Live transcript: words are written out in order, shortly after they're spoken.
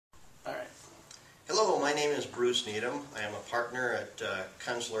My name is Bruce Needham. I am a partner at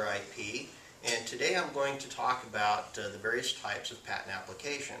Kunzler IP, and today I'm going to talk about the various types of patent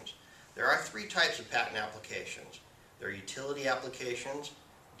applications. There are three types of patent applications. There are utility applications,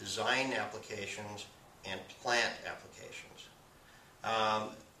 design applications, and plant applications.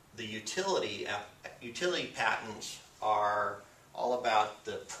 The utility patents are all about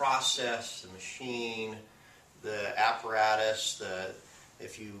the process, the machine, the apparatus,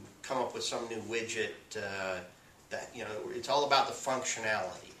 if you come up with some new widget, it's all about the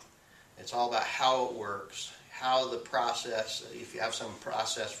functionality. It's all about how it works, how the process, if you have some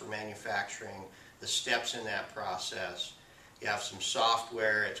process for manufacturing, the steps in that process. You have some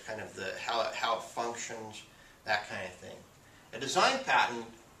software, it's kind of how it functions, that kind of thing. A design patent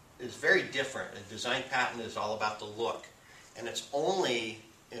is very different. A design patent is all about the look, and it only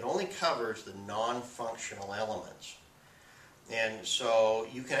covers the non-functional elements. And so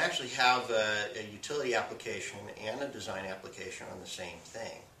you can actually have a utility application and a design application on the same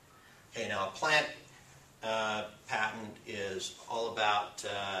thing. Okay, now a plant patent is all about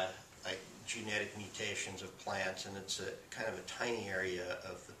like genetic mutations of plants, and it's kind of a tiny area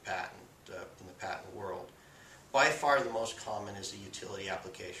of the patent in the patent world. By far the most common is the utility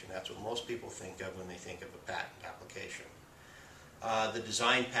application. That's what most people think of when they think of a patent application. The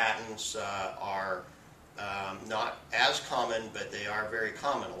design patents are not as common, but they are very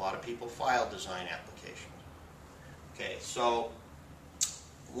common. A lot of people file design applications. Okay, so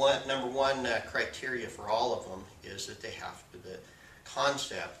number one criteria for all of them is that they have to, the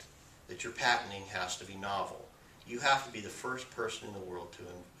concept that you're patenting has to be novel. You have to be the first person in the world to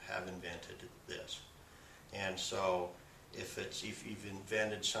have invented this. And so if you've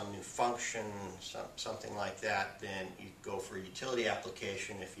invented some new function, something like that, then you go for a utility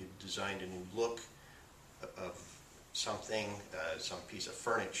application. If you've designed a new look of something, some piece of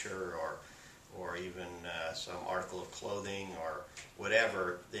furniture or even some article of clothing or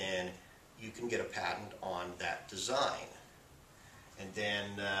whatever, then you can get a patent on that design. And then,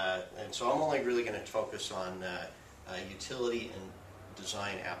 and so I'm only really going to focus on utility and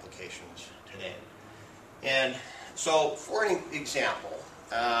design applications today. And so, for an example,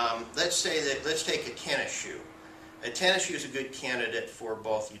 let's take a tennis shoe. A tennis shoe is a good candidate for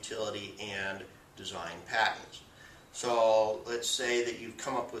both utility and design patents. So let's say that you've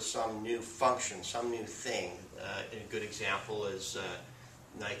come up with some new function, some new thing. A good example is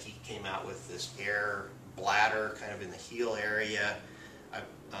Nike came out with this air bladder kind of in the heel area.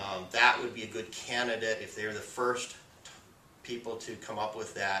 That would be a good candidate if they're the first people to come up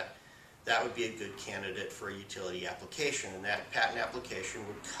with that. That would be a good candidate for a utility application, and that patent application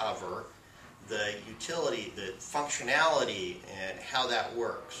would cover the utility, the functionality, and how that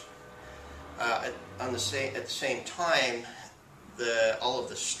works. At the same time, all of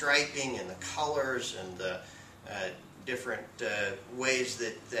the striping and the colors and the different ways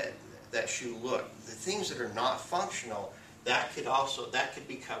that shoe look, the things that are not functional, that could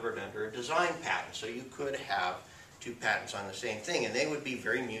be covered under a design patent. So you could have two patents on the same thing, and they would be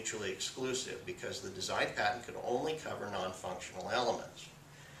very mutually exclusive because the design patent could only cover non-functional elements.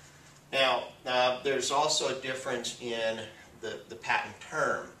 Now, there's also a difference in the patent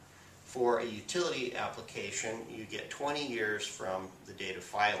term. For a utility application, you get 20 years from the date of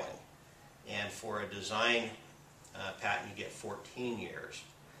filing, and for a design patent, you get 14 years.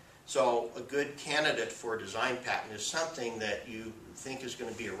 So a good candidate for a design patent is something that you think is going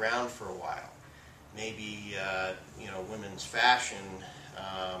to be around for a while. Maybe women's fashion,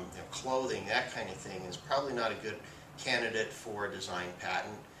 clothing, that kind of thing is probably not a good candidate for a design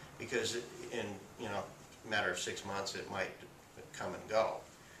patent because in a matter of 6 months it might come and go,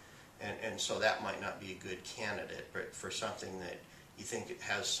 and so that might not be a good candidate. But for something that you think it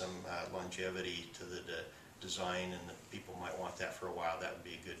has some longevity to the design and the people might want that for a while, that would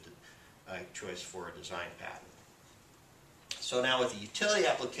be a good choice for a design patent. So now with a utility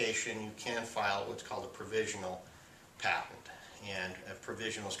application, you can file what's called a provisional patent. And a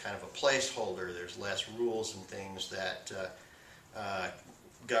provisional is kind of a placeholder. There's less rules and things that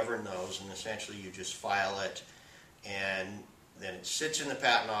govern those, and essentially you just file it, and then it sits in the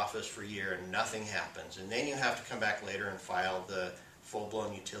patent office for a year and nothing happens. And then you have to come back later and file the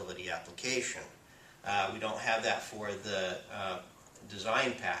full-blown utility application. We don't have that for the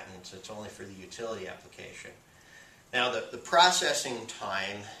design patents. It's only for the utility application. Now, the processing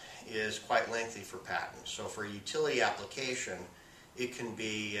time is quite lengthy for patents. So for a utility application, it can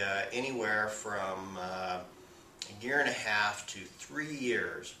be anywhere from a year and a half to 3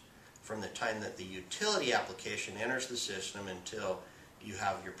 years from the time that the utility application enters the system until you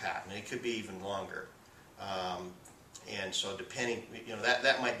have your patent. It could be even longer. And so depending,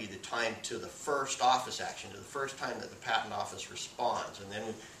 that might be the time to the first office action, to the first time that the patent office responds. And then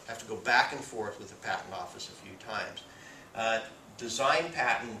we have to go back and forth with the patent office a few times. Design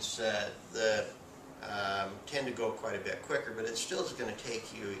patents tend to go quite a bit quicker, but it still is going to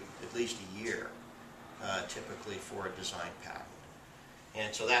take you at least a year typically for a design patent.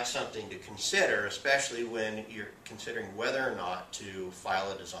 And so that's something to consider, especially when you're considering whether or not to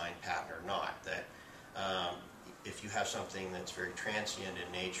file a design patent or not. That if you have something that's very transient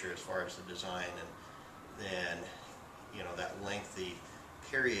in nature as far as the design, and then that lengthy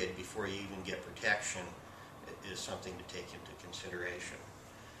period before you even get protection is something to take into consideration.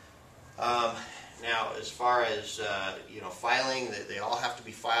 Now, as far as filing, they all have to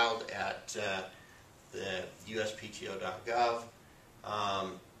be filed at the USPTO.gov.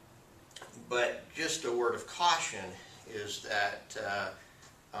 But just a word of caution is that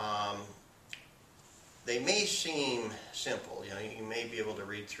they may seem simple. You may be able to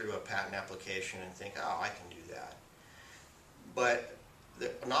read through a patent application and think, oh, I can do that. But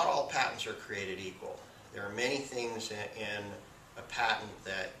not all patents are created equal. There are many things in a patent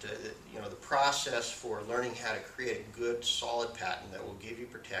that, the process for learning how to create a good, solid patent that will give you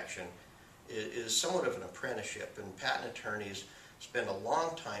protection is somewhat of an apprenticeship. And patent attorneys spend a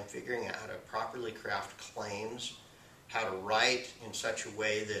long time figuring out how to properly craft claims, how to write in such a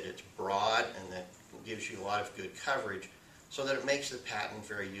way that it's broad and that gives you a lot of good coverage so that it makes the patent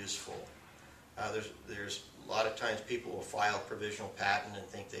very useful. There's a lot of times people will file a provisional patent and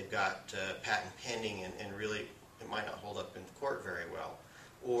think they've got patent pending, and really it might not hold up in court very well.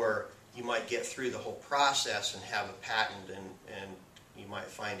 Or you might get through the whole process and have a patent, and you might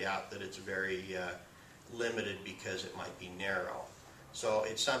find out that it's very limited because it might be narrow. So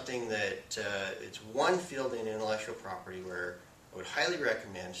it's something that it's one field in intellectual property where I would highly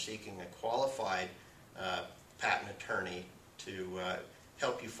recommend seeking a qualified patent attorney to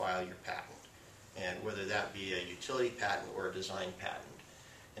help you file your patent, and whether that be a utility patent or a design patent.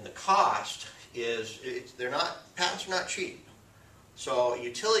 And the cost is, patents are not cheap. So a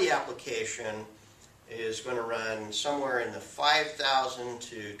utility application is going to run somewhere in the $5,000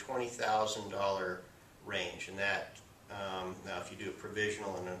 to $20,000 range, and that now if you do a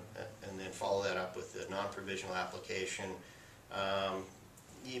provisional and then follow that up with a non-provisional application,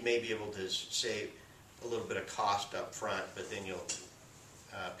 you may be able to save a little bit of cost up front, but then you'll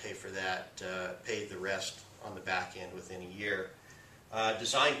pay for that, pay the rest on the back end within a year.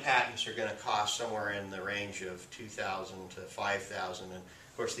 Design patents are going to cost somewhere in the range of $2,000 to $5,000, and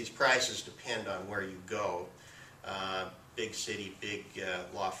of course these prices depend on where you go. Big city, big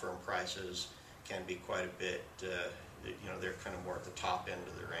law firm prices can be quite a bit, they're kind of more at the top end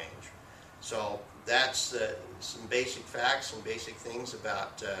of the range. So that's some basic facts and basic things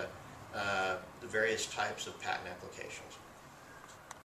about the various types of patent applications.